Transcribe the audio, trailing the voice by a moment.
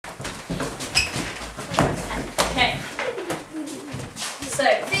So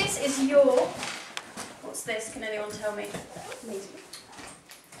this is your, what's this? Can anyone tell me?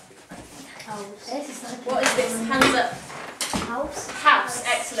 What is this? Hands up. House. House,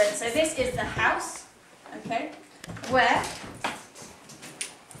 excellent. So this is the house, okay, where,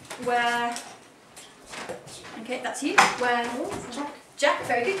 okay, that's you, where, Jack,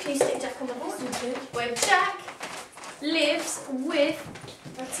 very good, can you stick Jack on the board? Where Jack lives with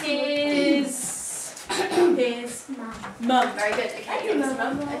his mum, very good, okay, your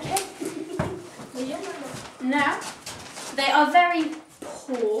mum, okay. Now, they are very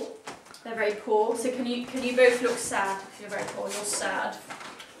poor. They're very poor, so can you both look sad? If you're very poor, you're sad.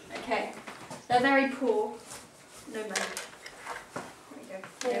 Okay. They're very poor. No money.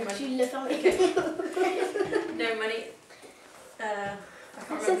 There you go. No money. Okay. No money. I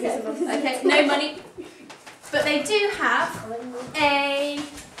can't remember who's above. Okay, no money. But they do have a,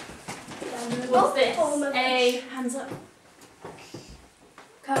 what's this? A, hands up.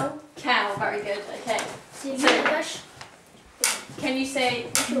 Cow. Cow, very good, okay. So, can you say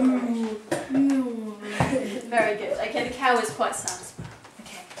very good. Okay, the cow is quite sad as well.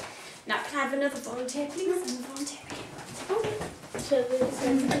 Okay. Now can I have another volunteer, please? Another volunteer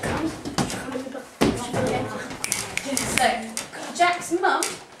again. So Jack's mum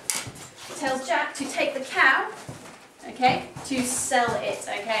tells Jack to take the cow, okay, to sell it,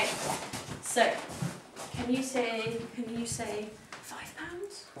 okay. So can you say £5?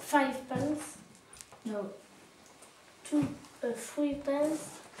 £5? No. 3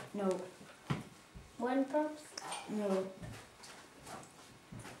 pence? No. 1 pound? No.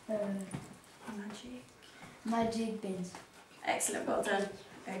 Magic beans. Excellent, well done.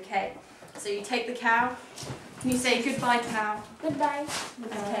 Okay, so you take the cow. Can you say goodbye, cow? Goodbye.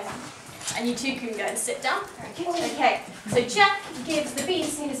 Okay. And you two can go and sit down. Very good. Okay, so Jack gives the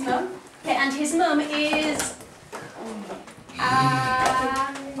beans to his mum. Okay, and his mum is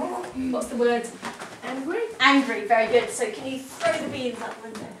what's the word? Angry? Angry, very good. So can you throw the beans out the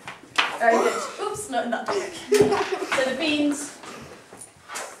window? Very good. Oops, not in that direction. So the beans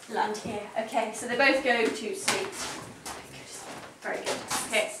land here. Okay, so they both go to sleep. Very good.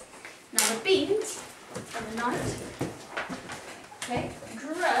 Okay. Now the beans and the night, okay,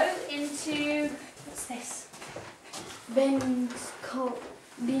 grow into, what's this? Beanstalk.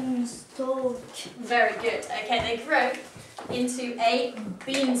 Very good. Okay, they grow into a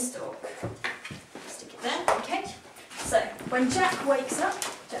beanstalk. Stick it there. Okay. So when Jack wakes up,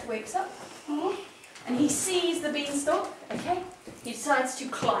 and he sees the beanstalk. Okay, he decides to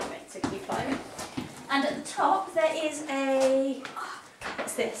climb it. So can you climb it? And at the top there is a,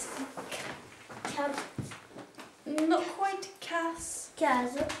 what's this? Not quite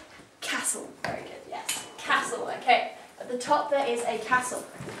Castle. Castle. Very good. Yes. Castle. Okay. At the top there is a castle.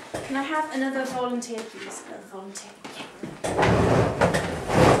 Can I have another volunteer, please? Another volunteer. Okay.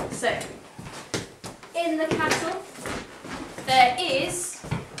 So, in the castle, there is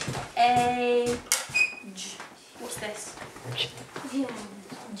a, what's this?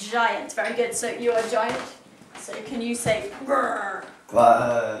 Giant. Very good. So you're a giant. So can you say grrr?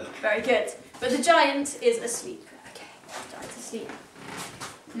 Very good. But the giant is asleep. Okay. Giant's asleep.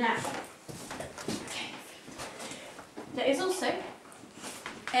 Now. There is also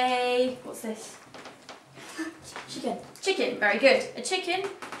a, what's this? Chicken. Chicken, very good. A chicken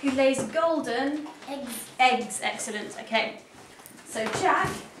who lays golden eggs. Excellent, okay. So Jack,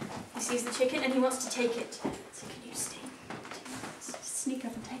 he sees the chicken and he wants to take it. So can you sneak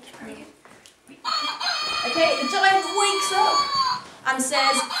up and take it? Very good. Okay, the giant wakes up and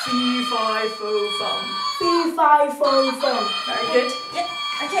says, fee, fi, fo, fum. Fee, fi, fo, fum. Very good. Yep.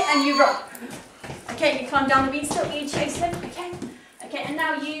 Okay, and you run. Okay, you climb down the beanstalk, you chase him, okay? Okay, and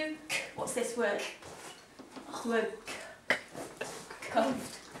now you, what's this word? Word,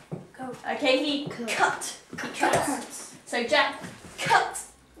 okay, he cut. So Jack cut,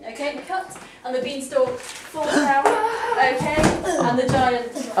 okay, and the beanstalk falls down, okay, and the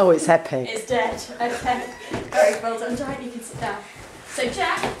giant it's epic. is dead, okay. Very well done, giant, you can sit down. So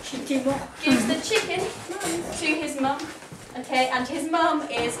Jack gives the chicken to his mum, okay, and his mum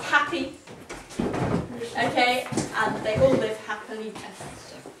is happy. Okay, and they all live happily ever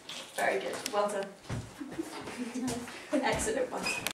after. Very good, well done.